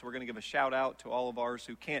We're going to give a shout out to all of ours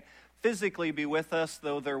who can't physically be with us,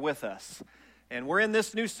 though they're with us. And we're in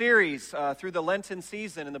this new series through the Lenten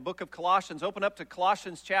season in the book of Colossians. Open up to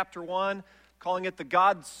Colossians chapter 1, calling it the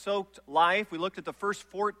God-soaked life. We looked at the first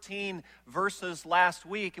 14 verses last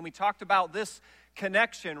week, and we talked about this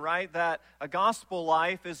connection, right? That a gospel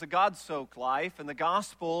life is a God-soaked life, and the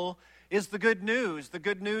gospel is the good news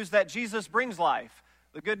that Jesus brings life.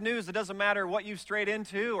 The good news, it doesn't matter what you've strayed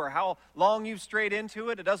into or how long you've strayed into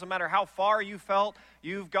it. It doesn't matter how far you felt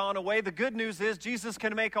you've gone away. The good news is Jesus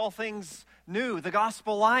can make all things new. The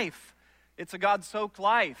gospel life, it's a God-soaked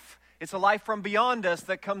life. It's a life from beyond us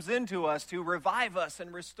that comes into us to revive us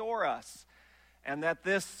and restore us. And that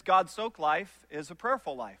this God-soaked life is a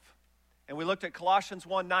prayerful life. And we looked at Colossians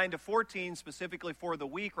 1, 9 to 14, specifically for the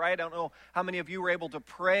week, right? I don't know how many of you were able to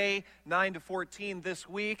pray 9 to 14 this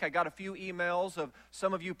week. I got a few emails of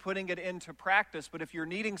some of you putting it into practice. But if you're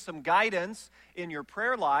needing some guidance in your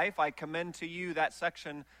prayer life, I commend to you that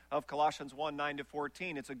section of Colossians 1, 9 to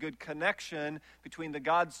 14. It's a good connection between the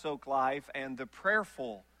God-soaked life and the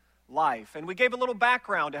prayerful life. And we gave a little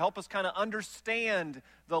background to help us kind of understand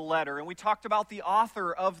the letter. And we talked about the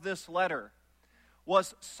author of this letter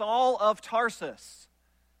was Saul of Tarsus.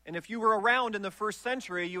 And if you were around in the first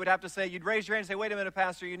century, you would have to say, you'd raise your hand and say, wait a minute,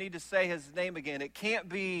 Pastor, you need to say his name again. It can't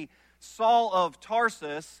be Saul of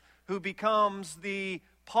Tarsus who becomes the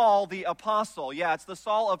Paul the Apostle. Yeah, it's the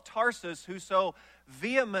Saul of Tarsus who so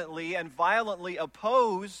vehemently and violently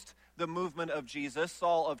opposed the movement of Jesus,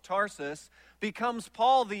 Saul of Tarsus, becomes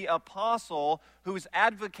Paul the Apostle who's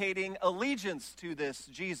advocating allegiance to this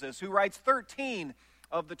Jesus, who writes 13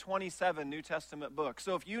 of the 27 New Testament books.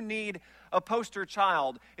 So if you need a poster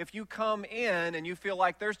child, if you come in and you feel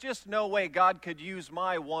like there's just no way God could use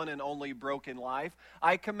my one and only broken life,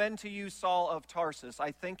 I commend to you Saul of Tarsus.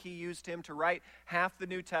 I think he used him to write half the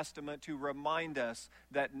New Testament to remind us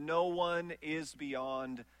that no one is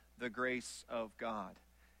beyond the grace of God.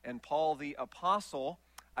 And Paul the Apostle,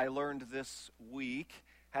 I learned this week,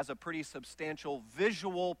 has a pretty substantial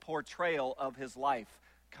visual portrayal of his life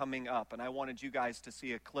coming up, and I wanted you guys to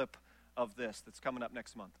see a clip of this that's coming up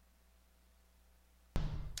next month.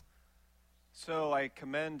 So I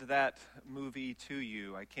commend that movie to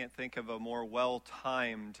you. I can't think of a more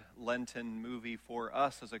well-timed Lenten movie for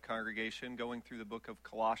us as a congregation, going through the book of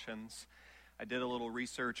Colossians. I did a little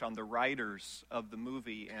research on the writers of the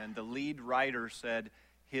movie, and the lead writer said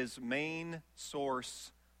his main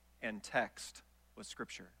source and text was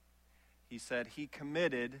Scripture. He said he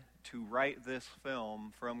committed to write this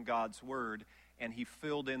film from God's Word, and he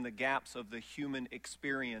filled in the gaps of the human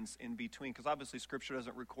experience in between, because obviously Scripture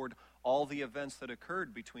doesn't record all the events that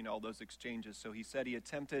occurred between all those exchanges. So he said he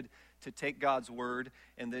attempted to take God's Word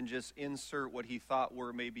and then just insert what he thought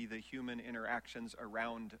were maybe the human interactions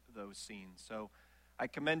around those scenes. So I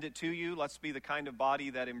commend it to you. Let's be the kind of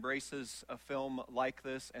body that embraces a film like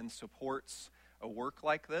this and supports a work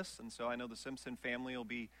like this. And so I know the Simpson family will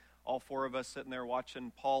be all four of us sitting there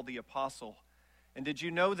watching Paul the Apostle. And did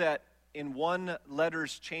you know that in one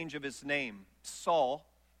letter's change of his name, Saul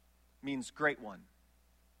means great one,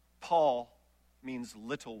 Paul means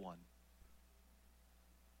little one?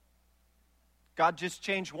 God just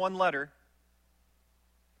changed one letter,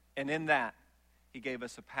 and in that, he gave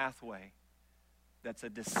us a pathway that's a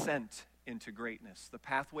descent into greatness. The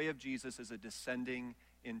pathway of Jesus is a descending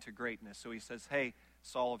into greatness. So he says, hey,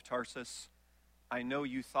 Saul of Tarsus, I know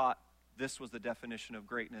you thought this was the definition of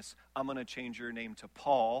greatness. I'm going to change your name to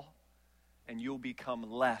Paul, and you'll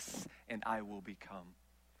become less, and I will become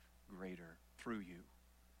greater through you.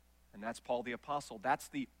 And that's Paul the Apostle. That's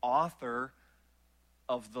the author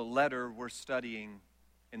of the letter we're studying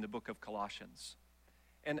in the book of Colossians.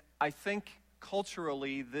 And I think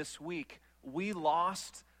culturally this week, we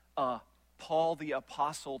lost a Paul the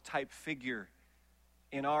Apostle type figure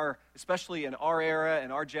especially in our era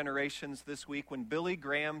and our generations this week. When Billy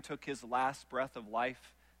Graham took his last breath of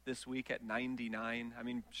life this week at 99, I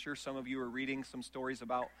mean, sure some of you are reading some stories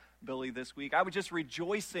about Billy this week. I was just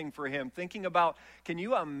rejoicing for him, thinking about, can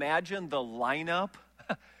you imagine the lineup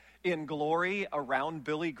in glory around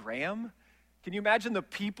Billy Graham? Can you imagine the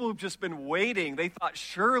people who've just been waiting? They thought,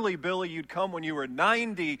 surely, Billy, you'd come when you were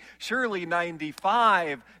 90, surely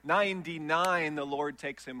 95, 99, the Lord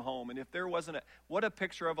takes him home. And if there wasn't what a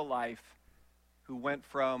picture of a life who went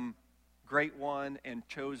from great one and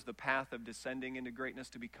chose the path of descending into greatness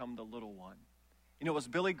to become the little one. You know, it was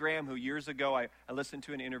Billy Graham who years ago, I listened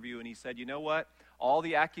to an interview, and he said, you know what? All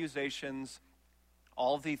the accusations,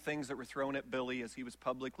 all the things that were thrown at Billy as he was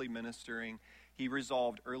publicly ministering, he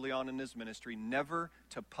resolved early on in his ministry never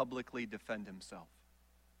to publicly defend himself.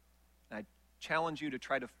 And I challenge you to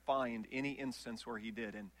try to find any instance where he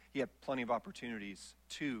did. And he had plenty of opportunities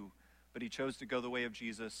to, but he chose to go the way of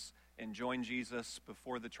Jesus and join Jesus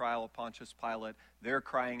before the trial of Pontius Pilate. They're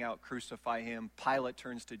crying out, crucify him. Pilate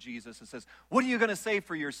turns to Jesus and says, what are you going to say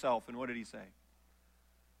for yourself? And what did he say?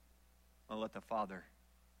 I'll let the Father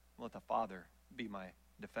be my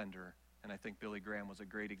defender. And I think Billy Graham was a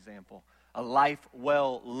great example. A life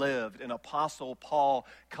well lived, an Apostle Paul,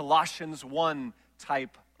 Colossians 1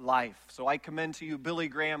 type life. So I commend to you Billy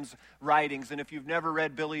Graham's writings. And if you've never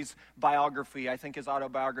read Billy's biography, I think his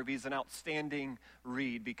autobiography is an outstanding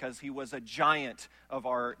read because he was a giant of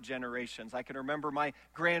our generations. I can remember my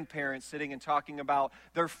grandparents sitting and talking about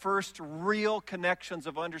their first real connections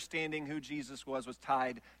of understanding who Jesus was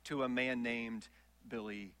tied to a man named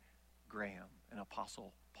Billy Graham, an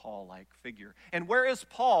Apostle Paul-like figure. And where is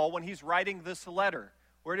Paul when he's writing this letter?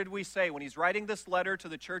 Where did we say? When he's writing this letter to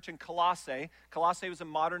the church in Colossae, Colossae was in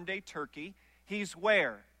modern-day Turkey, he's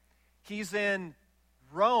where? He's in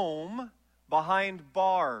Rome behind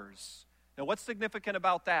bars. Now, what's significant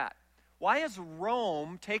about that? Why does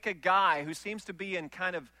Rome take a guy who seems to be in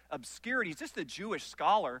kind of obscurity? He's just a Jewish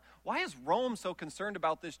scholar. Why is Rome so concerned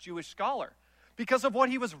about this Jewish scholar? Because of what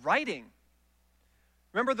he was writing.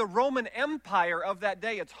 Remember the Roman Empire of that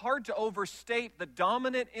day. It's hard to overstate the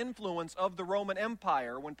dominant influence of the Roman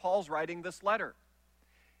Empire when Paul's writing this letter.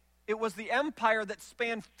 It was the empire that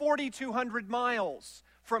spanned 4,200 miles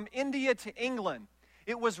from India to England.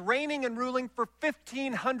 It was reigning and ruling for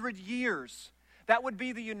 1,500 years. That would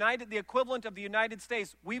be the equivalent of the United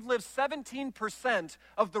States. We've lived 17%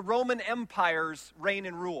 of the Roman Empire's reign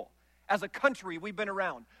and rule. As a country, we've been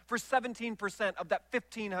around for 17% of that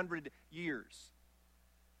 1,500 years.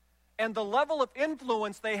 And the level of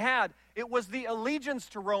influence they had, it was the allegiance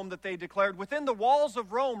to Rome that they declared. Within the walls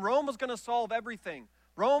of Rome, Rome was going to solve everything.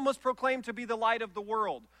 Rome was proclaimed to be the light of the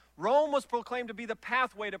world. Rome was proclaimed to be the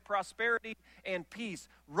pathway to prosperity and peace.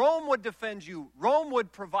 Rome would defend you. Rome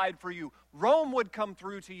would provide for you. Rome would come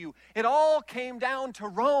through to you. It all came down to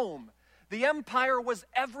Rome. The empire was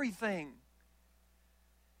everything.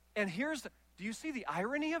 And do you see the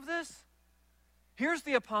irony of this? Here's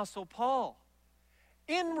the Apostle Paul.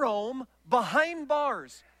 In Rome, behind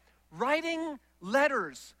bars, writing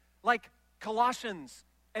letters like Colossians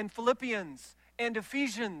and Philippians and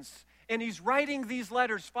Ephesians. And he's writing these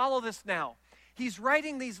letters, follow this now. He's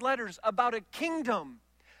writing these letters about a kingdom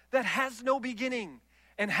that has no beginning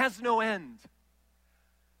and has no end.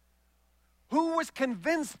 Who was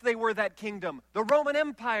convinced they were that kingdom? The Roman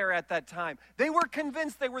Empire at that time. They were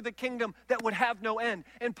convinced they were the kingdom that would have no end.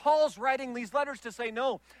 And Paul's writing these letters to say,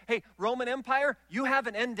 no, hey, Roman Empire, you have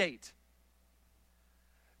an end date.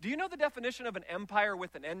 Do you know the definition of an empire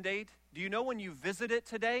with an end date? Do you know when you visit it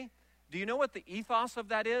today? Do you know what the ethos of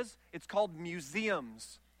that is? It's called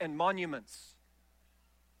museums and monuments.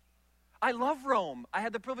 I love Rome. I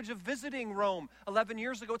had the privilege of visiting Rome 11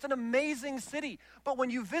 years ago. It's an amazing city. But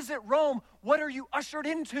when you visit Rome, what are you ushered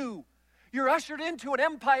into? You're ushered into an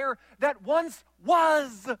empire that once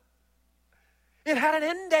was. It had an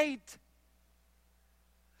end date.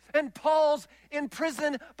 And Paul's in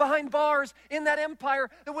prison behind bars in that empire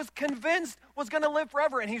that was convinced was going to live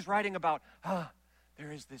forever. And he's writing about,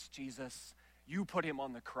 there is this Jesus. You put him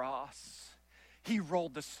on the cross. He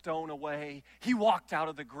rolled the stone away. He walked out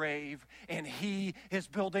of the grave, and he is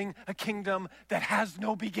building a kingdom that has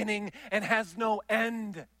no beginning and has no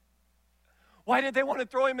end. Why did they want to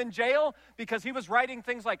throw him in jail? Because he was writing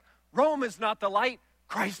things like, Rome is not the light,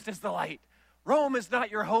 Christ is the light. Rome is not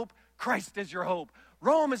your hope, Christ is your hope.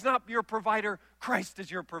 Rome is not your provider, Christ is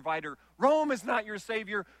your provider. Rome is not your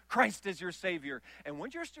savior, Christ is your savior. And when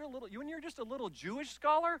you're just a little Jewish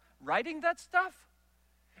scholar writing that stuff,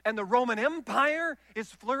 and the Roman Empire is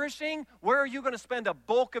flourishing, where are you going to spend a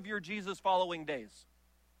bulk of your Jesus-following days?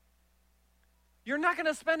 You're not going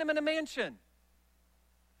to spend them in a mansion.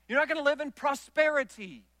 You're not going to live in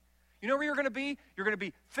prosperity. You know where you're going to be? You're going to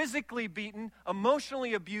be physically beaten,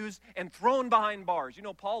 emotionally abused, and thrown behind bars. You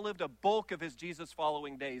know, Paul lived a bulk of his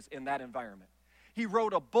Jesus-following days in that environment. He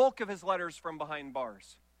wrote a bulk of his letters from behind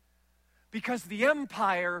bars. Because the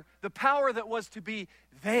empire, the power that was to be,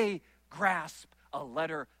 they grasped a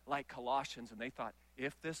letter like Colossians, and they thought,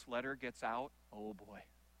 if this letter gets out, oh boy.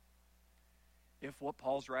 If what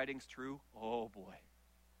Paul's writing's true, oh boy.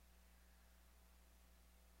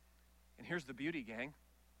 And here's the beauty, gang.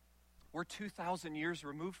 We're 2,000 years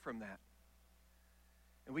removed from that.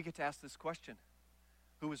 And we get to ask this question.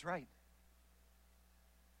 Who was right?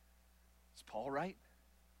 Was Paul right?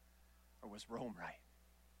 Or was Rome right?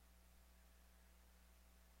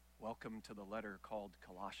 Welcome to the letter called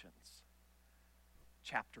Colossians.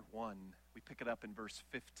 Chapter 1. We pick it up in verse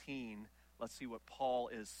 15. Let's see what Paul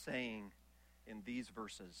is saying in these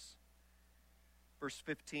verses. Verse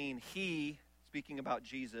 15, he, speaking about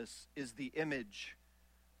Jesus, is the image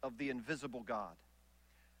of the invisible God,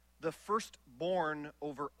 the firstborn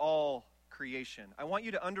over all creation. I want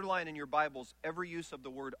you to underline in your Bibles every use of the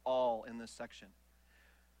word all in this section.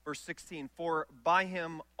 Verse 16, for by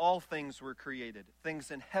him all things were created, things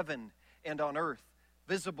in heaven and on earth,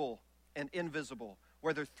 visible and invisible,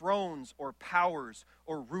 whether thrones or powers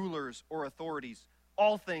or rulers or authorities.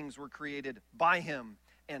 All things were created by him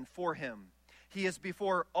and for him. He is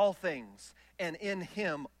before all things, and in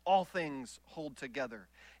him all things hold together.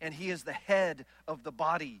 And he is the head of the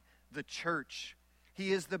body, the church.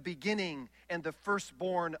 He is the beginning and the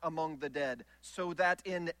firstborn among the dead, so that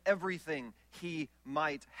in everything he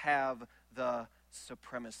might have the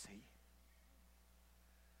supremacy.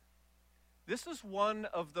 This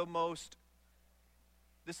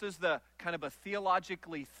is the kind of a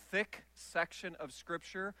theologically thick section of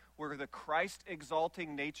Scripture where the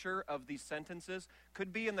Christ-exalting nature of these sentences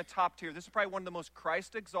could be in the top tier. This is probably one of the most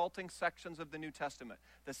Christ-exalting sections of the New Testament,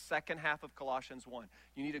 the second half of Colossians 1.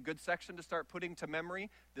 You need a good section to start putting to memory.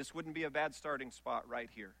 This wouldn't be a bad starting spot right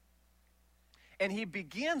here. And he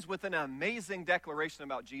begins with an amazing declaration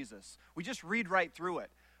about Jesus. We just read right through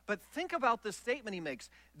it. But think about the statement he makes.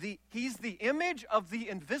 He's the image of the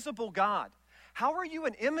invisible God. How are you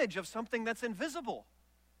an image of something that's invisible?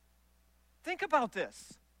 Think about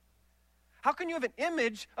this. How can you have an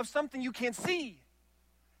image of something you can't see?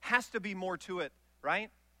 Has to be more to it, right?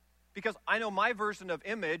 Because I know my version of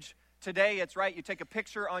image, today it's right, you take a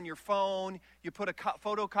picture on your phone, you put a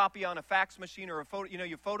photocopy on a fax machine or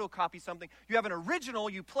you photocopy something. You have an original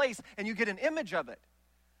you place and you get an image of it.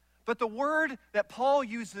 But the word that Paul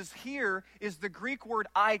uses here is the Greek word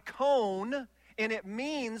icon, and it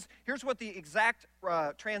means, here's what the exact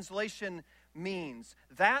translation means: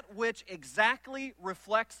 that which exactly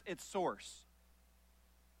reflects its source.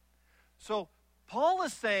 So Paul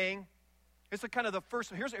is saying, it's kind of the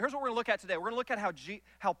first, here's what we're going to look at today. We're going to look at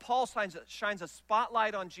how Paul shines a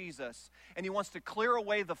spotlight on Jesus, and he wants to clear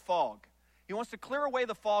away the fog. He wants to clear away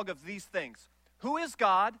the fog of these things. Who is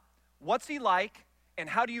God? What's he like? And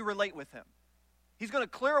how do you relate with him? He's going to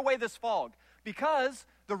clear away this fog because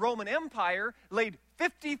the Roman Empire laid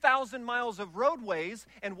 50,000 miles of roadways,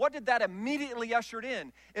 and what did that immediately usher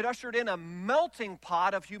in? It ushered in a melting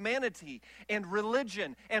pot of humanity and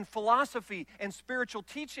religion and philosophy and spiritual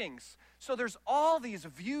teachings. So there's all these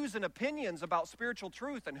views and opinions about spiritual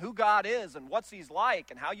truth and who God is and what's he's like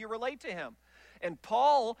and how you relate to him. And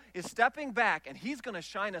Paul is stepping back, and he's going to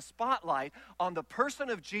shine a spotlight on the person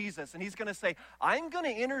of Jesus. And he's going to say, I'm going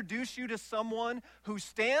to introduce you to someone who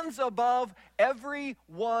stands above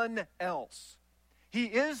everyone else. He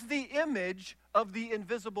is the image of the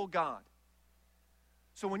invisible God.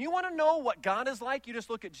 So when you want to know what God is like, you just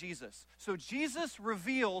look at Jesus. So Jesus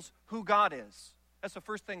reveals who God is. That's the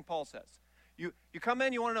first thing Paul says. You come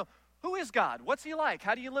in, you want to know, who is God? What's he like?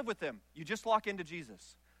 How do you live with him? You just lock into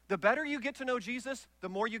Jesus. The better you get to know Jesus, the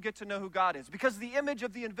more you get to know who God is. Because the image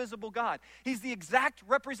of the invisible God, he's the exact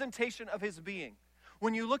representation of his being.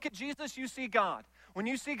 When you look at Jesus, you see God. When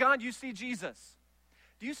you see God, you see Jesus.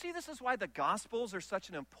 Do you see this is why the Gospels are such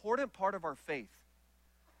an important part of our faith?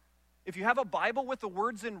 If you have a Bible with the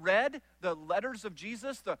words in red, the letters of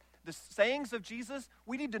Jesus, the sayings of Jesus,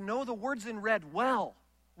 we need to know the words in red well.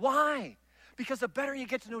 Why? Because the better you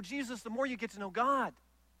get to know Jesus, the more you get to know God.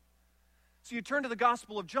 So you turn to the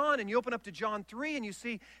Gospel of John and you open up to John 3 and you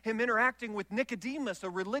see him interacting with Nicodemus, a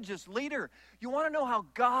religious leader. You want to know how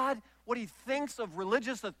God, what he thinks of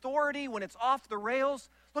religious authority when it's off the rails?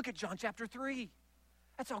 Look at John chapter 3.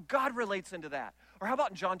 That's how God relates into that. Or how about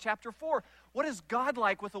in John chapter 4? What is God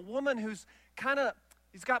like with a woman who's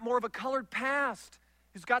he's got more of a colored past?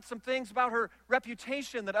 Who's got some things about her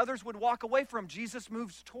reputation that others would walk away from. Jesus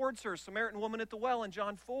moves towards her, Samaritan woman at the well in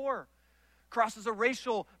John 4. Crosses a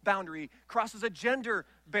racial boundary, crosses a gender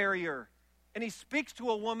barrier. And he speaks to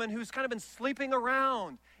a woman who's kind of been sleeping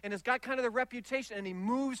around and has got kind of the reputation, and he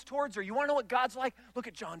moves towards her. You want to know what God's like? Look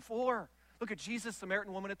at John 4. Look at Jesus,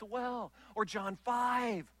 Samaritan woman at the well. Or John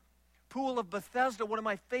 5, Pool of Bethesda, one of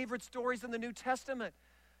my favorite stories in the New Testament.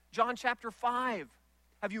 John chapter 5.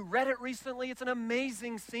 Have you read it recently? It's an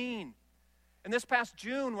amazing scene. And this past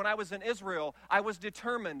June, when I was in Israel, I was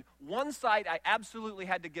determined one site I absolutely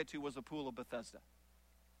had to get to was the Pool of Bethesda.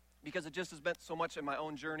 Because it just has meant so much in my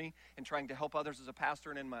own journey and trying to help others as a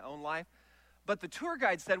pastor and in my own life. But the tour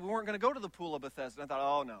guide said we weren't going to go to the Pool of Bethesda. And I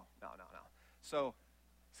thought, oh, no. So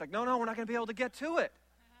it's like, no, we're not going to be able to get to it.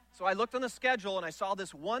 So I looked on the schedule and I saw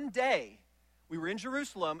this one day we were in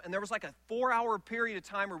Jerusalem, and there was like a 4-hour period of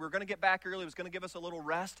time where we were going to get back early. It was going to give us a little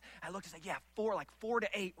rest. I looked and said, yeah, 4 to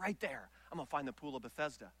 8 right there. I'm going to find the Pool of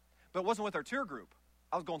Bethesda. But it wasn't with our tour group.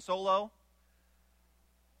 I was going solo.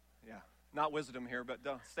 Yeah, not wisdom here, but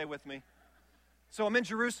stay with me. So I'm in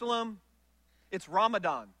Jerusalem. It's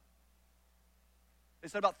Ramadan. They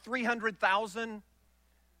said about 300,000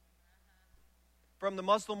 from the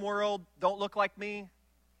Muslim world don't look like me.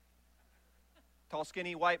 Tall,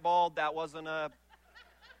 skinny, white, bald. That wasn't a...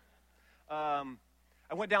 I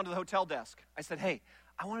went down to the hotel desk. I said, hey,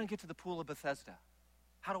 I want to get to the Pool of Bethesda.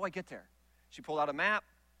 How do I get there? She pulled out a map.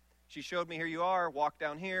 She showed me, here you are. Walk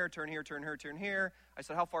down here, turn here, turn here, turn here. I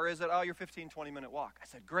said, how far is it? Oh, you're 15, 20-minute walk. I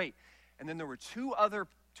said, great. And then there were two other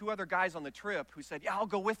guys on the trip who said, yeah, I'll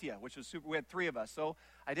go with you, which was super. We had 3 of us. So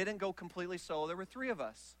I didn't go completely solo. There were 3 of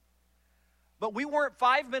us. But we weren't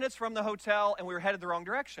 5 minutes from the hotel, and we were headed the wrong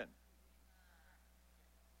direction.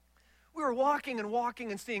 We were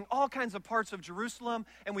walking and seeing all kinds of parts of Jerusalem,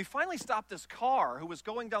 and we finally stopped this car who was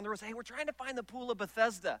going down the road saying, hey, we're trying to find the Pool of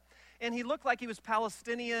Bethesda. And he looked like he was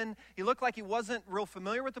Palestinian. He looked like he wasn't real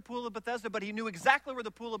familiar with the Pool of Bethesda, but he knew exactly where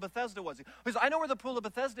the Pool of Bethesda was. He said, I know where the Pool of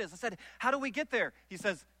Bethesda is. I said, how do we get there? He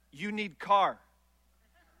says, you need car.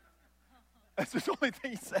 That's the only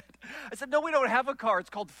thing he said. I said, no, we don't have a car. It's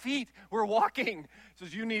called feet. We're walking. He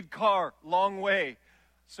says, you need car. Long way.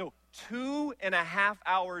 So 2.5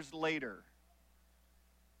 hours later,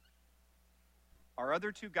 our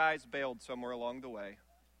other 2 guys bailed somewhere along the way.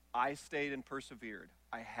 I stayed and persevered.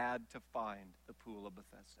 I had to find the Pool of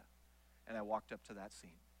Bethesda. And I walked up to that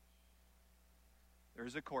scene.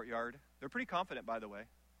 There's a courtyard. They're pretty confident, by the way.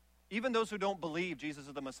 Even those who don't believe Jesus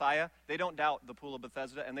is the Messiah, they don't doubt the Pool of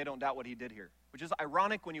Bethesda, and they don't doubt what he did here, which is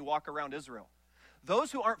ironic when you walk around Israel.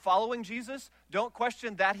 Those who aren't following Jesus don't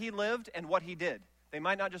question that he lived and what he did. They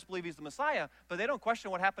might not just believe he's the Messiah, but they don't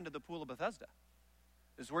question what happened to the Pool of Bethesda.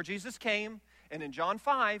 This is where Jesus came, and in John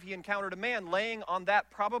 5, he encountered a man laying on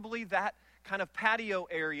probably that kind of patio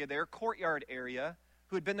area there, courtyard area,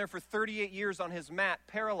 who had been there for 38 years on his mat,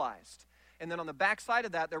 paralyzed. And then on the back side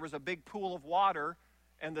of that, there was a big pool of water,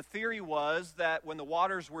 and the theory was that when the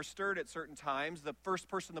waters were stirred at certain times, the first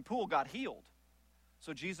person in the pool got healed.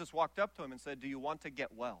 So Jesus walked up to him and said, do you want to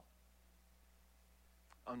get well?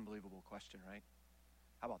 Unbelievable question, right?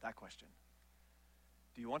 How about that question?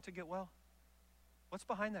 Do you want to get well? What's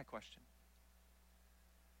behind that question?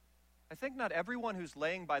 I think not everyone who's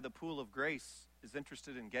laying by the pool of grace is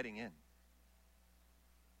interested in getting in.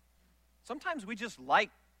 Sometimes we just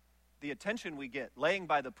like the attention we get laying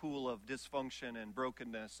by the pool of dysfunction and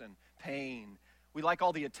brokenness and pain. We like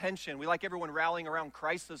all the attention. We like everyone rallying around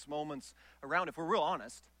crisis moments around, if we're real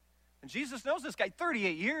honest. And Jesus knows this guy,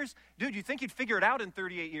 38 years. Dude, you think he'd figure it out in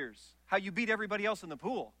 38 years, how you beat everybody else in the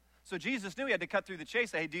pool. So Jesus knew he had to cut through the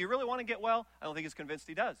chase. Hey, do you really want to get well? I don't think he's convinced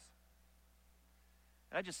he does.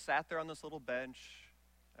 And I just sat there on this little bench.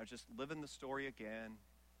 I was just living the story again.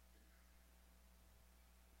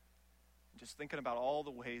 Just thinking about all the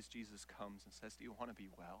ways Jesus comes and says, do you want to be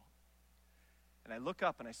well? And I look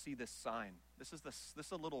up and I see this sign. This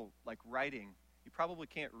is a little like writing. You probably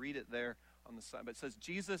can't read it there on the sign, but it says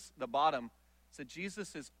Jesus, the bottom, said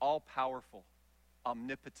Jesus is all-powerful,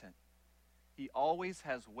 omnipotent. He always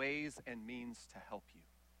has ways and means to help you.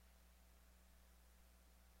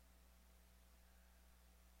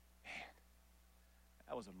 Man,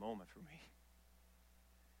 that was a moment for me.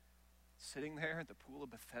 Sitting there at the Pool of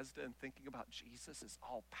Bethesda and thinking about Jesus is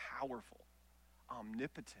all-powerful,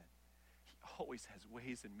 omnipotent. He always has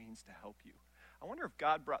ways and means to help you. I wonder if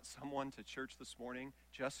God brought someone to church this morning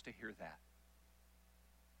just to hear that.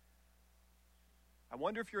 I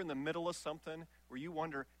wonder if you're in the middle of something where you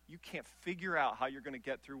wonder, you can't figure out how you're going to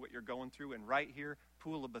get through what you're going through, and right here,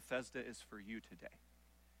 Pool of Bethesda is for you today.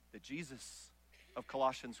 The Jesus of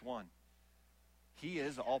Colossians 1, he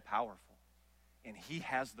is all-powerful, and he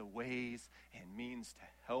has the ways and means to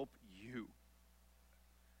help you.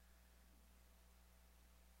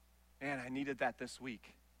 Man, I needed that this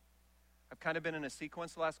week. I've kind of been in a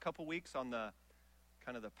sequence the last couple weeks on the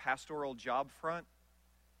kind of the pastoral job front.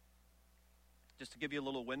 Just to give you a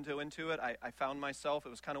little window into it, I found myself, it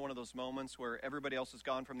was kind of one of those moments where everybody else is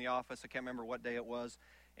gone from the office. I can't remember what day it was.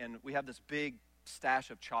 And we have this big stash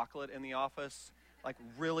of chocolate in the office, like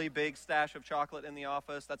really big stash of chocolate in the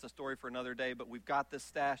office. That's a story for another day, but we've got this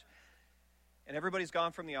stash. And everybody's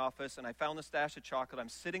gone from the office, and I found the stash of chocolate. I'm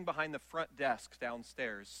sitting behind the front desk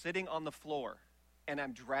downstairs, sitting on the floor, and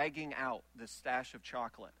I'm dragging out this stash of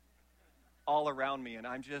chocolate all around me, and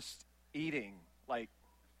I'm just eating like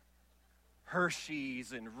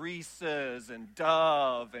Hershey's and Reese's and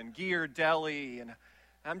Dove and Ghirardelli and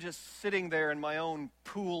I'm just sitting there in my own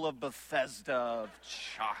pool of Bethesda of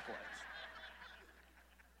chocolate.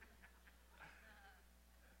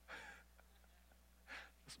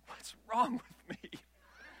 What's wrong with me?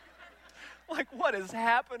 Like, what is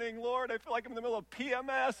happening, Lord? I feel like I'm in the middle of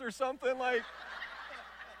PMS or something. Like,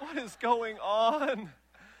 what is going on?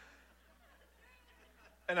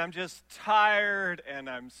 And I'm just tired, and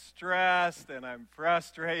I'm stressed, and I'm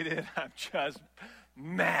frustrated. I'm just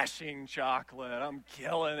mashing chocolate. I'm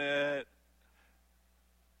killing it.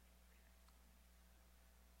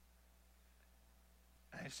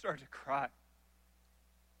 And I start to cry.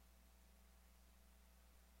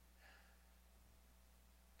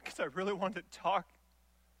 Because I really wanted to talk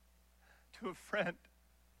to a friend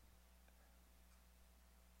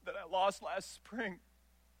that I lost last spring.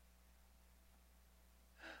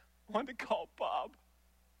 I wanted to call Bob.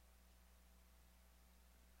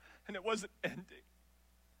 And it wasn't ending.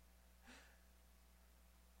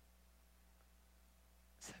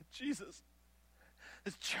 I said, Jesus,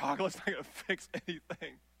 this chocolate's not going to fix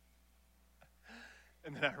anything.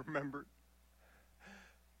 And then I remembered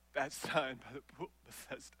that sign by the pool of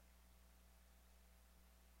Bethesda.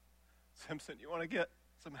 Simpson, you want to get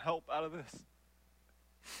some help out of this?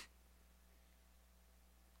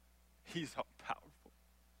 He's all powerful.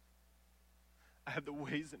 I have the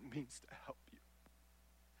ways and means to help you.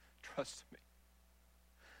 Trust me.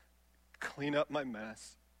 Clean up my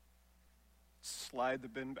mess. Slide the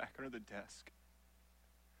bin back under the desk.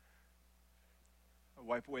 I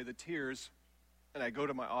wipe away the tears, and I go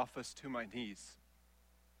to my office to my knees.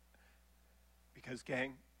 Because,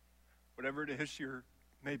 gang, whatever it is you're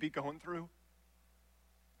maybe going through,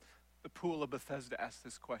 the pool of Bethesda asks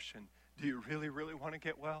this question: do you really, really want to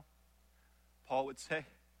get well? Paul would say,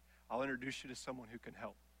 I'll introduce you to someone who can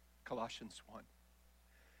help. Colossians 1.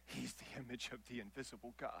 He's the image of the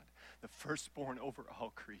invisible God, the firstborn over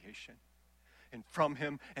all creation. And from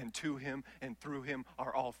him and to him and through him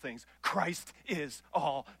are all things. Christ is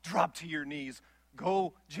all. Drop to your knees.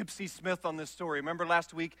 Go Gypsy Smith on this story. Remember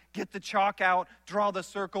last week? Get the chalk out, draw the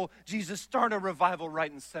circle. Jesus, start a revival right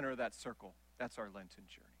in the center of that circle. That's our Lenten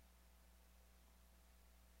journey.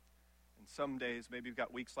 And some days, maybe you've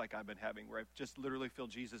got weeks like I've been having, where I just literally feel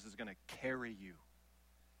Jesus is going to carry you.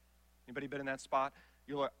 Anybody been in that spot?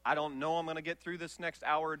 You're like, I don't know I'm going to get through this next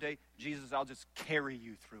hour a day. Jesus, I'll just carry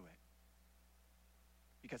you through it.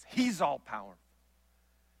 Because he's all powerful.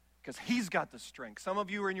 Because he's got the strength. Some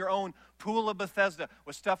of you are in your own pool of Bethesda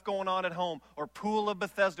with stuff going on at home, or pool of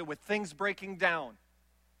Bethesda with things breaking down.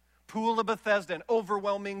 Pool of Bethesda in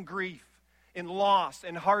overwhelming grief, in loss,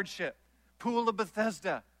 in hardship. Pool of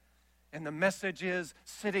Bethesda. And the message is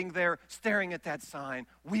sitting there staring at that sign.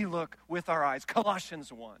 We look with our eyes.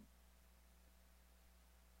 Colossians 1.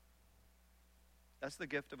 That's the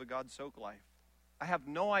gift of a God-soaked life. I have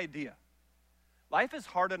no idea. Life is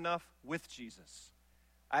hard enough with Jesus.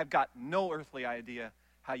 I've got no earthly idea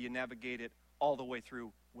how you navigate it all the way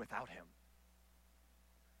through without him.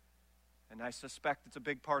 And I suspect it's a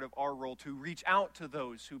big part of our role to reach out to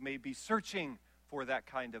those who may be searching for that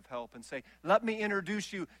kind of help and say, let me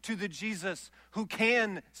introduce you to the Jesus who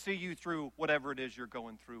can see you through whatever it is you're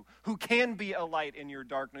going through, who can be a light in your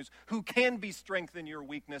darkness, who can be strength in your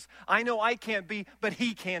weakness. I know I can't be, but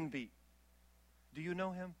he can be. Do you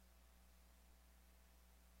know him?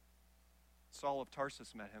 Saul of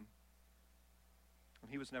Tarsus met him,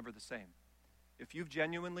 and he was never the same. If you've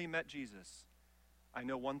genuinely met Jesus, I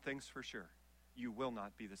know one thing's for sure: you will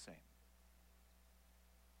not be the same.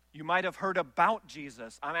 You might have heard about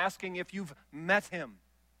Jesus. I'm asking if you've met him.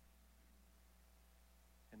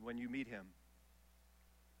 And when you meet him,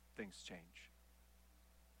 things change.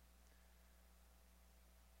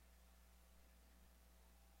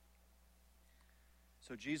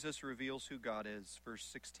 So Jesus reveals who God is, verse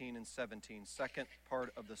 16 and 17, second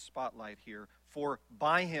part of the spotlight here. For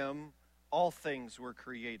by him all things were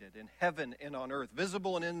created, in heaven and on earth,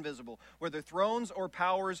 visible and invisible, whether thrones or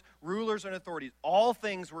powers, rulers and authorities. All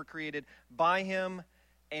things were created by him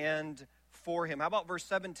and for him. How about verse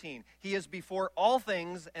 17? He is before all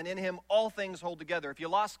things, and in him all things hold together. If you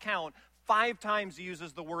lost count, 5 times he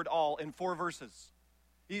uses the word all in 4 verses.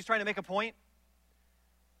 He's trying to make a point.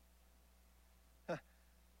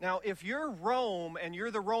 Now, if you're Rome and you're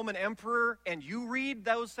the Roman emperor and you read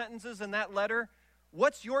those sentences in that letter,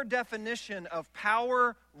 what's your definition of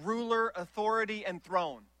power, ruler, authority, and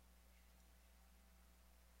throne?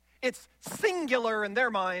 It's singular in their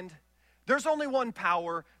mind. There's only one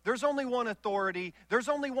power. There's only one authority. There's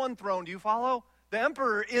only one throne. Do you follow? The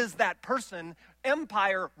emperor is that person.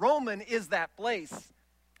 Empire, Roman, is that place.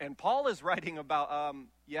 And Paul is writing about,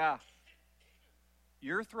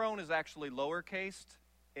 your throne is actually lowercased,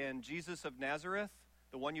 And Jesus of Nazareth,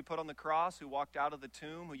 the one you put on the cross, who walked out of the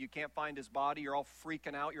tomb, who you can't find his body, you're all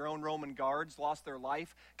freaking out. Your own Roman guards lost their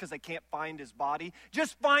life because they can't find his body.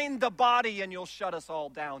 Just find the body and you'll shut us all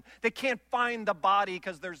down. They can't find the body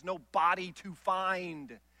because there's no body to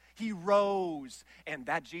find. He rose, and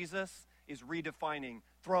that Jesus is redefining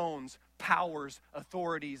thrones, powers,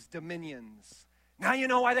 authorities, dominions. Now you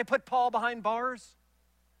know why they put Paul behind bars?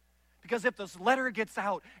 Because if this letter gets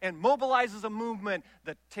out and mobilizes a movement,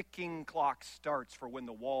 the ticking clock starts for when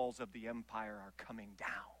the walls of the empire are coming down.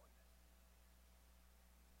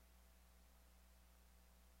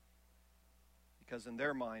 Because in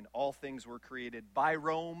their mind, all things were created by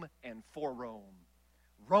Rome and for Rome.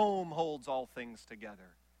 Rome holds all things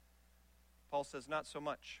together. Paul says, not so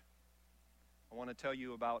much. I want to tell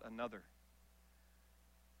you about another.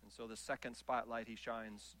 And so the second spotlight he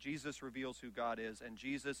shines, Jesus reveals who God is, and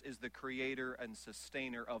Jesus is the creator and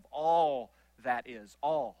sustainer of all that is.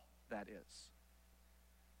 All that is.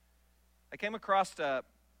 I came across a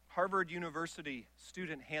Harvard University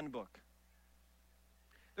student handbook.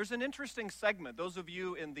 There's an interesting segment. Those of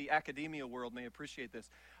you in the academia world may appreciate this.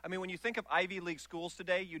 I mean, when you think of Ivy League schools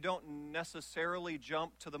today, you don't necessarily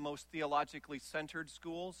jump to the most theologically centered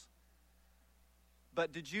schools.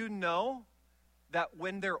 But did you know that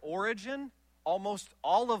when their origin, almost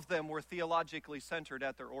all of them were theologically centered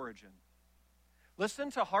at their origin? Listen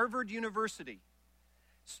to Harvard University,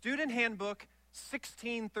 Student Handbook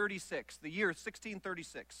 1636, the year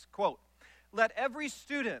 1636. Quote, "Let every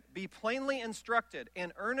student be plainly instructed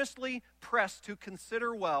and earnestly pressed to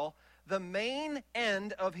consider well the main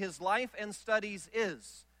end of his life and studies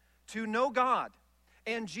is to know God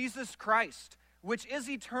and Jesus Christ, which is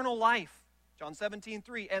eternal life." John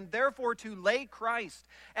 17:3, "and therefore to lay Christ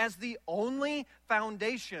as the only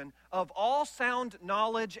foundation of all sound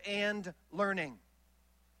knowledge and learning."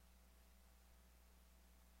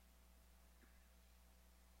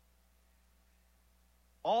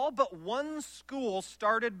 All but one school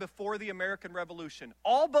started before the American Revolution.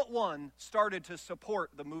 All but one started to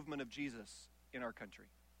support the movement of Jesus in our country.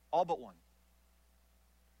 All but one.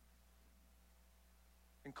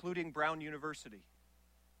 Including Brown University.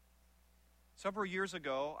 Several years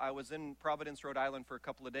ago, I was in Providence, Rhode Island for a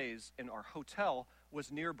couple of days, and our hotel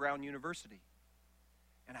was near Brown University.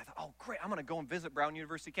 And I thought, oh, great, I'm going to go and visit Brown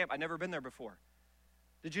University camp. I'd never been there before.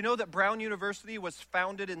 Did you know that Brown University was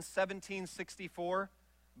founded in 1764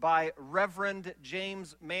 by Reverend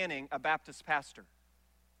James Manning, a Baptist pastor?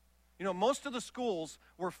 You know, most of the schools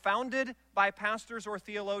were founded by pastors or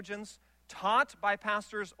theologians, taught by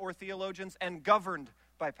pastors or theologians, and governed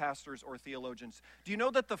by pastors or theologians. Do you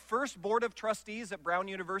know that the first board of trustees at Brown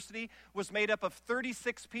University was made up of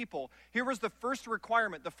 36 people? Here was the first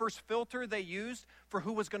requirement, the first filter they used for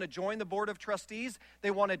who was going to join the board of trustees.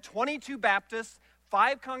 They wanted 22 Baptists,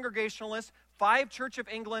 5 Congregationalists, 5 Church of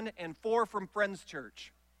England, and 4 from Friends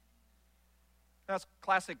Church. That's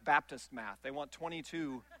classic Baptist math. They want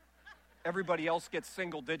 22. Everybody else gets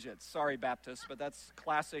single digits. Sorry, Baptists, but that's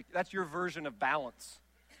classic. That's your version of balance.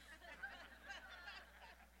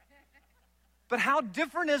 But how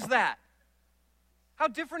different is that? How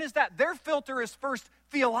different is that? Their filter is first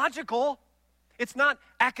theological. It's not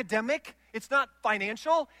academic. It's not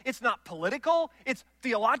financial. It's not political. It's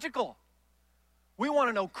theological. We want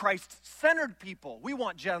to know Christ-centered people. We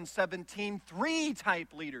want John 17:3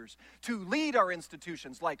 type leaders to lead our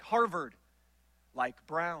institutions like Harvard, like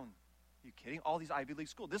Brown. Are you kidding? All these Ivy League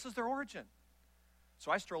schools. This is their origin.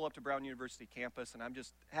 So I stroll up to Brown University campus, and I'm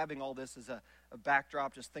just having all this as a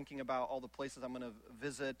backdrop, just thinking about all the places I'm going to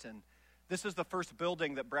visit. And this is the first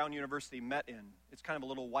building that Brown University met in. It's kind of a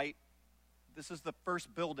little white. This is the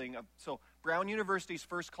first building. So Brown University's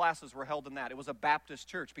first classes were held in that. It was a Baptist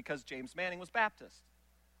church because James Manning was Baptist.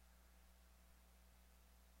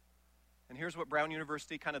 And here's what Brown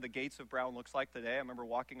University, kind of the gates of Brown, looks like today. I remember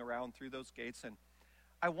walking around through those gates, and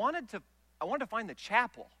I wanted to find the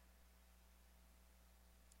chapel.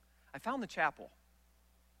 I found the chapel.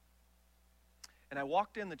 And I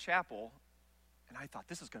walked in the chapel, and I thought,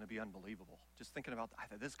 this is going to be unbelievable. Just thinking about, I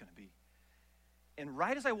thought, this is going to be. And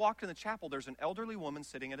right as I walked in the chapel, there's an elderly woman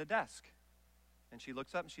sitting at a desk. And she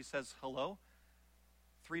looks up and she says, "Hello,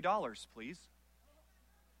 $3, please."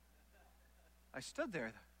 I stood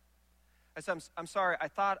there. I said, I'm sorry,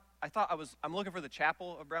 I'm looking for the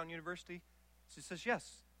chapel of Brown University. She says,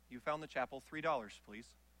 "Yes, you found the chapel, $3, please."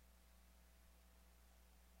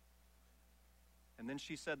 And then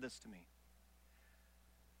she said this to me.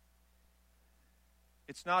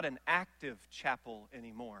 "It's not an active chapel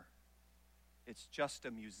anymore. It's just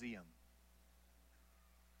a museum."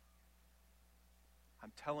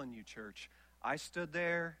 I'm telling you, church, I stood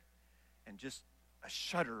there and just A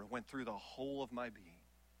shudder went through the whole of my being.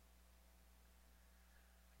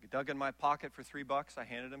 I dug in my pocket for $3. I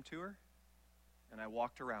handed them to her, and I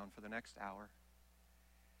walked around for the next hour,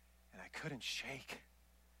 and I couldn't shake.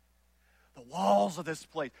 The walls of this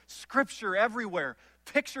place, scripture everywhere,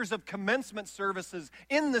 pictures of commencement services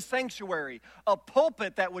in the sanctuary, a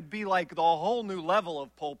pulpit that would be like the whole new level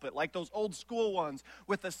of pulpit, like those old school ones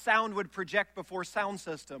with the sound would project before sound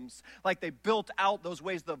systems, like they built out those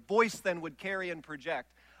ways the voice then would carry and project.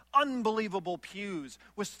 Unbelievable pews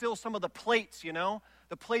with still some of the plates,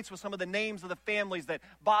 the plates with some of the names of the families that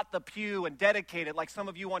bought the pew and dedicated, like some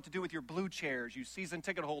of you want to do with your blue chairs, you season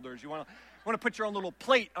ticket holders. You want to put your own little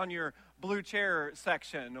plate on your blue chair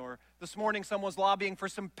section. Or this morning someone was lobbying for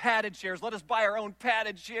some padded chairs. Let us buy our own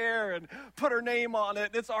padded chair and put our name on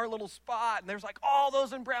it. It's our little spot. And there's like all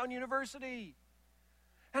those in Brown University.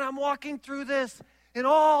 And I'm walking through this in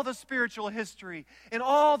all the spiritual history, in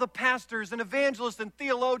all the pastors and evangelists and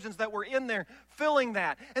theologians that were in there filling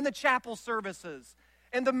that, and the chapel services,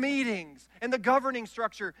 and the meetings, and the governing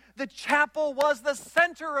structure. The chapel was the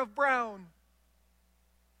center of Brown.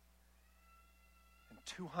 And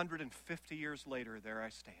 250 years later, there I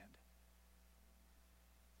stand.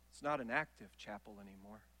 It's not an active chapel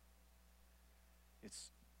anymore.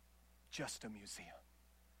 It's just a museum.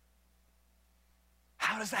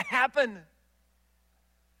 How does that happen?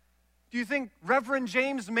 Do you think Reverend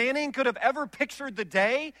James Manning could have ever pictured the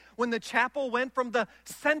day when the chapel went from the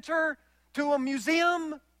center to a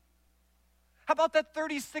museum? How about that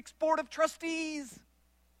 36th Board of Trustees?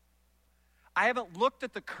 I haven't looked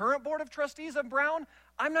at the current Board of Trustees of Brown.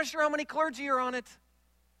 I'm not sure how many clergy are on it.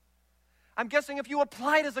 I'm guessing if you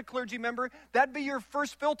applied as a clergy member, that'd be your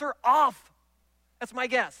first filter off. That's my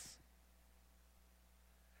guess.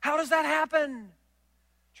 How does that happen?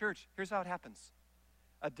 Church, here's how it happens.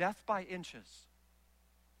 A death by inches.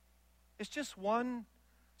 It's just one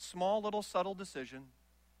small little subtle decision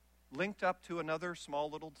linked up to another small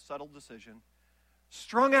little subtle decision,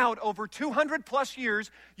 strung out over 200 plus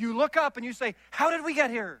years. You look up and you say, how did we get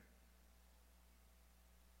here?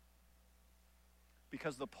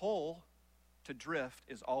 Because the pull to drift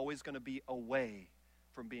is always going to be away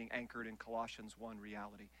from being anchored in Colossians 1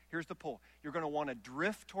 reality. Here's the pull. You're going to want to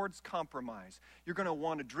drift towards compromise. You're going to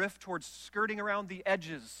want to drift towards skirting around the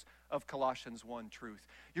edges of Colossians 1 truth.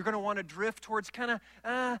 You're going to want to drift towards kind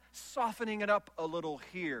of softening it up a little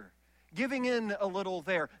here, giving in a little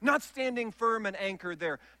there, not standing firm and anchored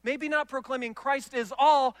there. Maybe not proclaiming Christ is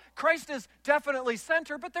all. Christ is definitely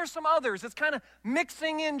center, but there's some others. It's kind of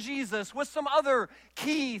mixing in Jesus with some other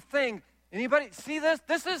key thing. Anybody see this?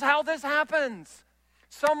 This is how this happens.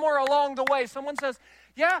 Somewhere along the way, someone says,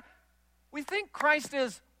 yeah, we think Christ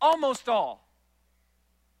is almost all.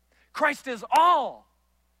 Christ is all.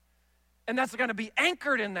 And that's going to be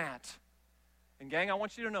anchored in that. And gang, I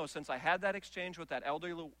want you to know, since I had that exchange with that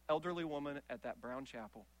elderly woman at that Brown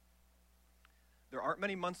Chapel, there aren't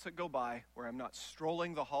many months that go by where I'm not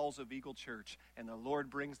strolling the halls of Eagle Church and the Lord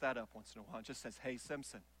brings that up once in a while and just says, hey,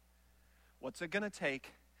 Simpson, what's it going to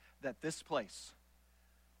take that this place,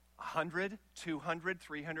 100, 200,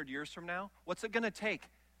 300 years from now, what's it going to take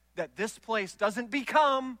that this place doesn't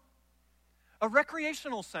become a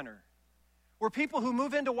recreational center where people who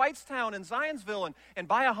move into Whitestown and Zionsville and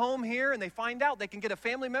buy a home here and they find out they can get a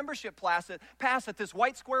family membership pass at this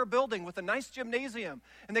white square building with a nice gymnasium,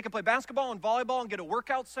 and they can play basketball and volleyball and get a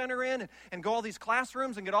workout center in and go all these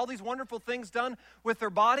classrooms and get all these wonderful things done with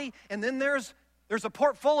their body. And then there's a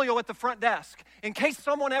portfolio at the front desk in case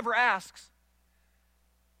someone ever asks,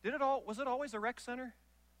 was it always a rec center?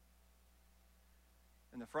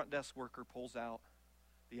 And the front desk worker pulls out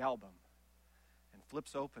the album and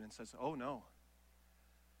flips open and says, oh no,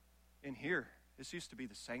 in here, this used to be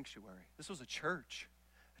the sanctuary. This was a church.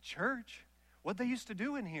 A church? What'd they used to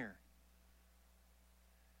do in here?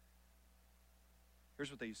 Here's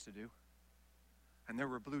what they used to do. And there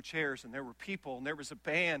were blue chairs, and there were people, and there was a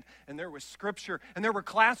band, and there was scripture, and there were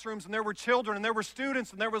classrooms, and there were children, and there were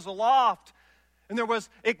students, and there was a loft, and there was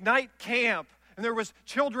Ignite Camp, and there was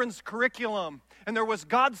children's curriculum, and there was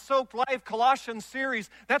God-Soaked Life Colossians series.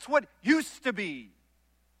 That's what used to be.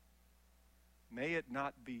 May it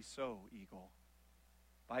not be so, Eagle.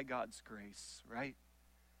 By God's grace, right?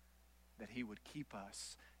 That He would keep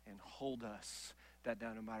us and hold us. That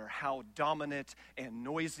no matter how dominant and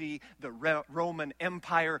noisy the Roman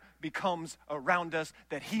Empire becomes around us,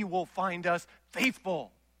 that He will find us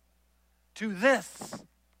faithful to this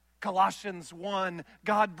Colossians 1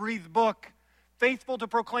 God-breathed book. Faithful to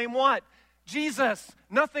proclaim what? Jesus.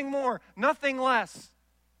 Nothing more, nothing less,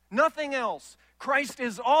 nothing else. Christ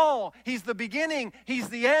is all. He's the beginning. He's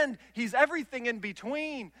the end. He's everything in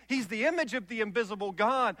between. He's the image of the invisible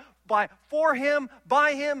God. For him,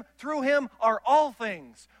 by him, through him are all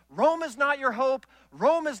things. Rome is not your hope.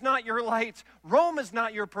 Rome is not your light. Rome is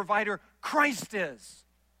not your provider. Christ is.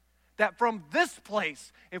 That from this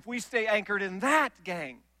place, if we stay anchored in that,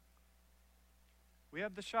 gang, we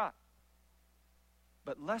have the shot.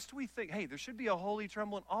 But lest we think, hey, there should be a holy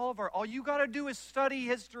tremble in all you got to do is study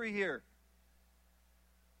history here.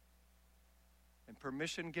 And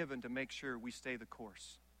permission given to make sure we stay the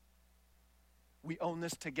course. We own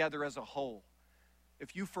this together as a whole.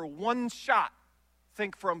 If you for one shot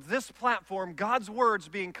think from this platform God's words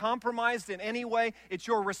being compromised in any way, it's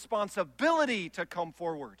your responsibility to come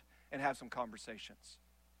forward and have some conversations.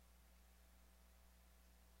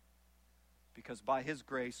 Because by his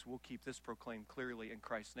grace, we'll keep this proclaimed clearly and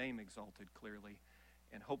Christ's name exalted clearly.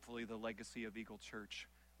 And hopefully the legacy of Eagle Church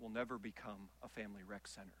will never become a family rec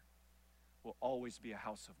center. Will always be a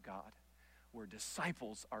house of God, where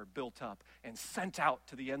disciples are built up and sent out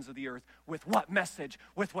to the ends of the earth with what message?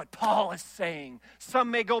 With what Paul is saying. Some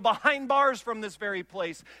may go behind bars from this very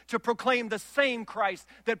place to proclaim the same Christ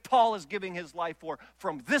that Paul is giving his life for.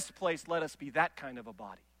 From this place, let us be that kind of a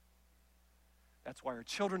body. That's why our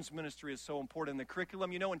children's ministry is so important. In the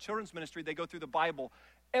curriculum, in children's ministry, they go through the Bible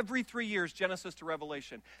every 3 years, Genesis to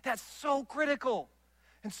Revelation. That's so critical.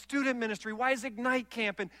 And student ministry, why is Ignite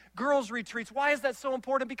Camp and girls' retreats? Why is that so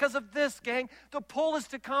important? Because of this, gang. The pull is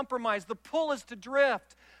to compromise. The pull is to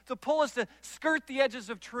drift. The pull is to skirt the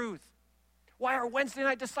edges of truth. Why are Wednesday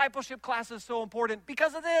night discipleship classes so important?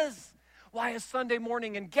 Because of this. Why is Sunday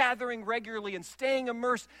morning and gathering regularly and staying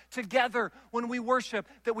immersed together when we worship,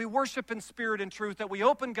 that we worship in spirit and truth, that we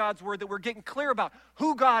open God's word, that we're getting clear about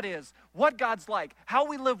who God is, what God's like, how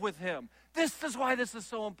we live with him. This is why this is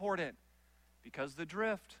so important. Because the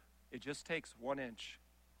drift, it just takes 1 inch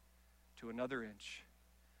to another inch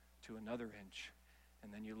to another inch.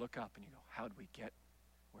 And then you look up and you go, how'd we get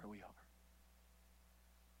where we are?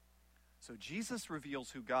 So Jesus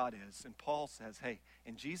reveals who God is, and Paul says, hey,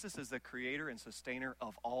 and Jesus is the creator and sustainer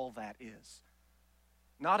of all that is.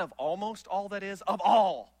 Not of almost all that is, of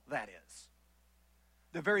all that is.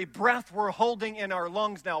 The very breath we're holding in our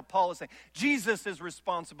lungs now, Paul is saying, Jesus is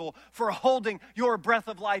responsible for holding your breath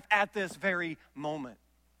of life at this very moment.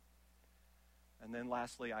 And then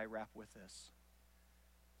lastly, I wrap with this.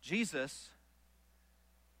 Jesus,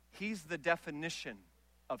 he's the definition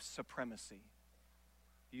of supremacy.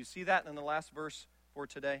 Do you see that in the last verse for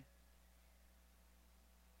today?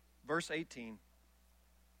 Verse 18.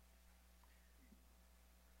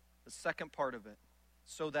 The second part of it.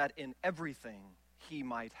 So that in everything he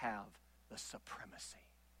might have the supremacy.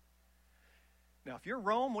 Now, if you're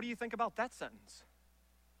Rome, what do you think about that sentence?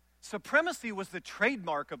 Supremacy was the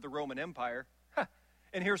trademark of the Roman Empire.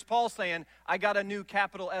 And here's Paul saying, I got a new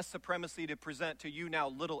capital S supremacy to present to you now,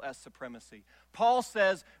 little s supremacy. Paul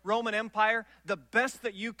says, Roman Empire, the best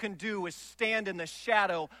that you can do is stand in the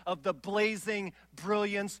shadow of the blazing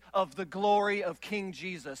brilliance of the glory of King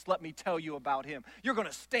Jesus. Let me tell you about him. You're going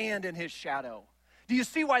to stand in his shadow. Do you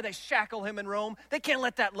see why they shackle him in Rome? They can't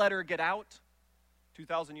let that letter get out.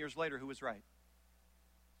 2,000 years later, who was right?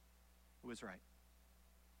 Who was right?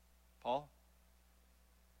 Paul?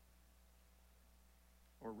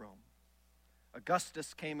 Or Rome?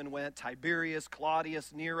 Augustus came and went, Tiberius,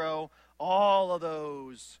 Claudius, Nero, all of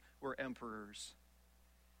those were emperors.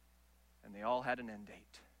 And they all had an end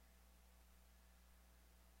date.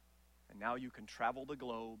 And now you can travel the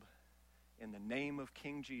globe in the name of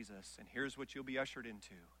King Jesus, and here's what you'll be ushered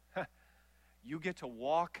into. You get to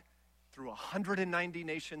walk through 190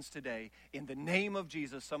 nations today in the name of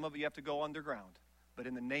Jesus. Some of you have to go underground, but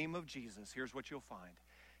in the name of Jesus, here's what you'll find.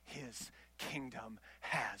 His kingdom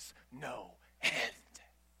has no end.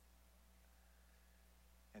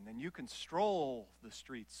 And then you can stroll the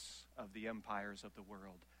streets of the empires of the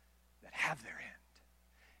world that have their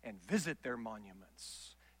end and visit their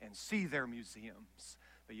monuments and see their museums.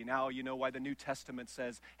 But you know why the New Testament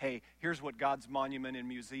says, hey, here's what God's monument and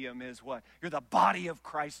museum is. What? You're the body of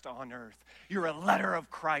Christ on earth. You're a letter of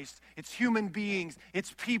Christ. It's human beings.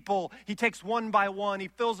 It's people. He takes one by one. He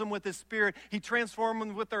fills them with his spirit. He transforms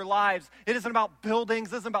them with their lives. It isn't about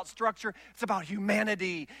buildings. It isn't about structure. It's about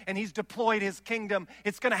humanity. And he's deployed his kingdom.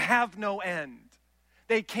 It's going to have no end.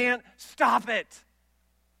 They can't stop it.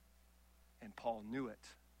 And Paul knew it.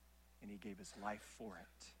 And he gave his life for it.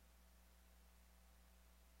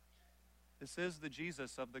 This is the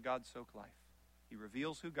Jesus of the God-soaked life. He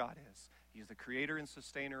reveals who God is. He's the creator and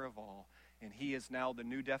sustainer of all. And he is now the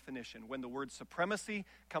new definition. When the word supremacy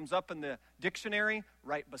comes up in the dictionary,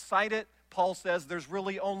 right beside it, Paul says there's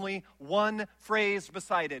really only one phrase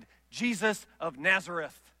beside it: Jesus of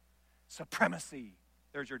Nazareth. Supremacy.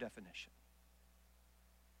 There's your definition.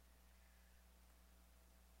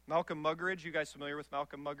 Malcolm Muggeridge, you guys familiar with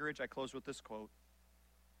Malcolm Muggeridge? I close with this quote.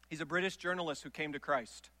 He's a British journalist who came to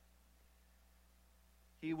Christ.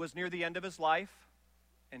 He was near the end of his life,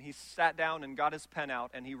 and he sat down and got his pen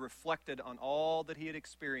out, and he reflected on all that he had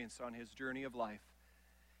experienced on his journey of life.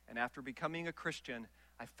 And after becoming a Christian,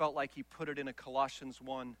 I felt like he put it in a Colossians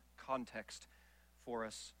 1 context for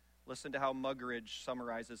us. Listen to how Muggeridge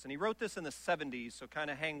summarizes. And he wrote this in the 70s, so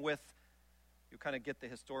kind of hang with, you'll kind of get the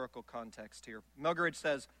historical context here. Muggeridge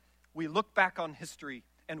says, "We look back on history,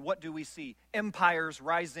 and what do we see? Empires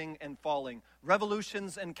rising and falling,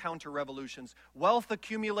 revolutions and counter-revolutions, wealth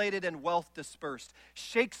accumulated and wealth dispersed.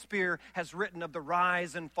 Shakespeare has written of the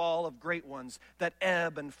rise and fall of great ones that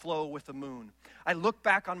ebb and flow with the moon. I look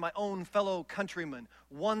back on my own fellow countrymen,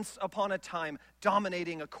 once upon a time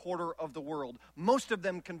dominating a quarter of the world, most of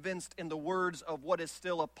them convinced in the words of what is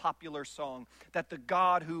still a popular song, that the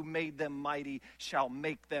God who made them mighty shall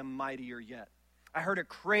make them mightier yet. I heard a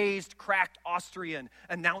crazed, cracked Austrian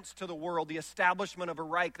announce to the world the establishment of a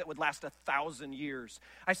Reich that would last 1,000 years.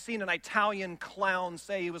 I seen an Italian clown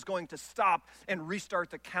say he was going to stop and restart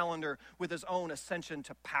the calendar with his own ascension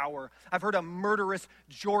to power. I've heard a murderous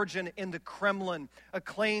Georgian in the Kremlin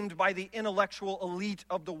acclaimed by the intellectual elite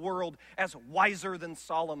of the world as wiser than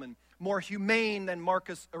Solomon, more humane than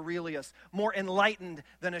Marcus Aurelius, more enlightened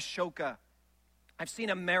than Ashoka. I've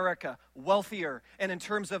seen America wealthier and in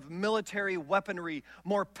terms of military weaponry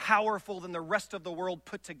more powerful than the rest of the world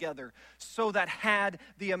put together, so that had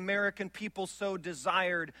the American people so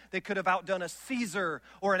desired, they could have outdone a Caesar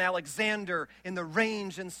or an Alexander in the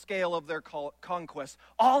range and scale of their conquest.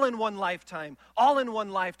 All in one lifetime, all in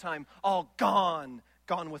one lifetime, all gone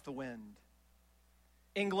with the wind.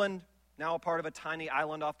 England, now a part of a tiny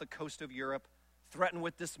island off the coast of Europe, threatened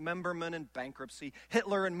with dismemberment and bankruptcy.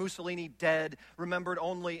 Hitler and Mussolini dead, remembered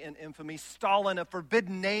only in infamy. Stalin, a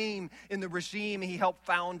forbidden name in the regime he helped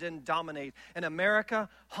found and dominate. And America,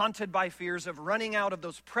 haunted by fears of running out of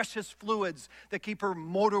those precious fluids that keep her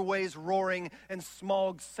motorways roaring and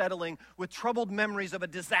smog settling, with troubled memories of a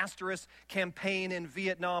disastrous campaign in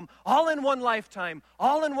Vietnam. All in one lifetime,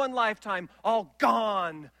 all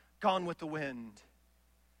gone with the wind.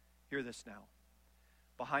 Hear this now.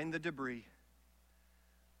 Behind the debris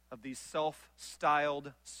of these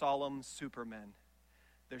self-styled solemn supermen,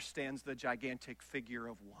 there stands the gigantic figure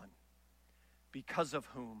of one, because of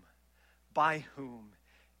whom, by whom,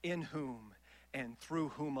 in whom, and through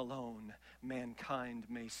whom alone mankind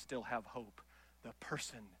may still have hope, the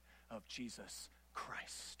person of Jesus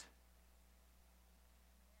Christ.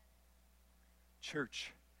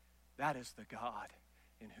 Church, that is the God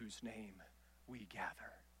in whose name we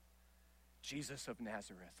gather. Jesus of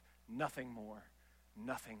Nazareth, nothing more,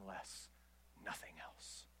 nothing less, nothing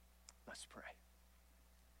else. Let's pray.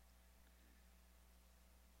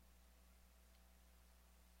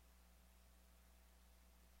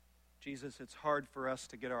 Jesus, it's hard for us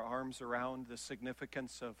to get our arms around the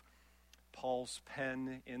significance of Paul's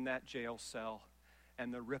pen in that jail cell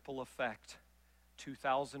and the ripple effect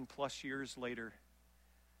 2,000 plus years later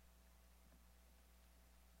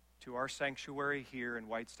to our sanctuary here in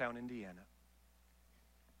Whitestown, Indiana.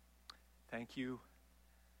 Thank you.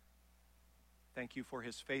 Thank you for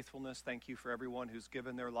his faithfulness. Thank you for everyone who's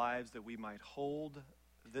given their lives that we might hold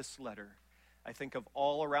this letter. I think of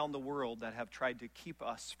all around the world that have tried to keep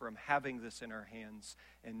us from having this in our hands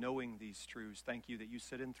and knowing these truths. Thank you that you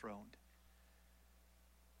sit enthroned.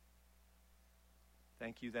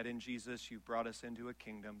 Thank you that in Jesus you brought us into a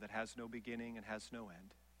kingdom that has no beginning and has no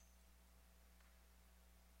end.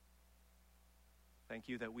 Thank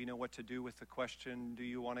you that we know what to do with the question, do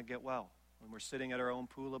you want to get well? When we're sitting at our own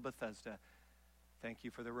pool of Bethesda, thank you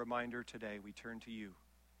for the reminder today. We turn to you,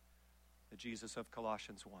 the Jesus of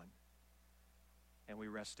Colossians 1, and we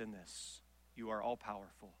rest in this. You are all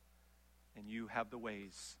powerful, and you have the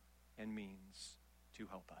ways and means to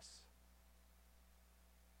help us.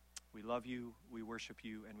 We love you, we worship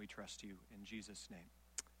you, and we trust you. In Jesus' name,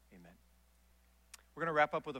 amen. We're going to wrap up with a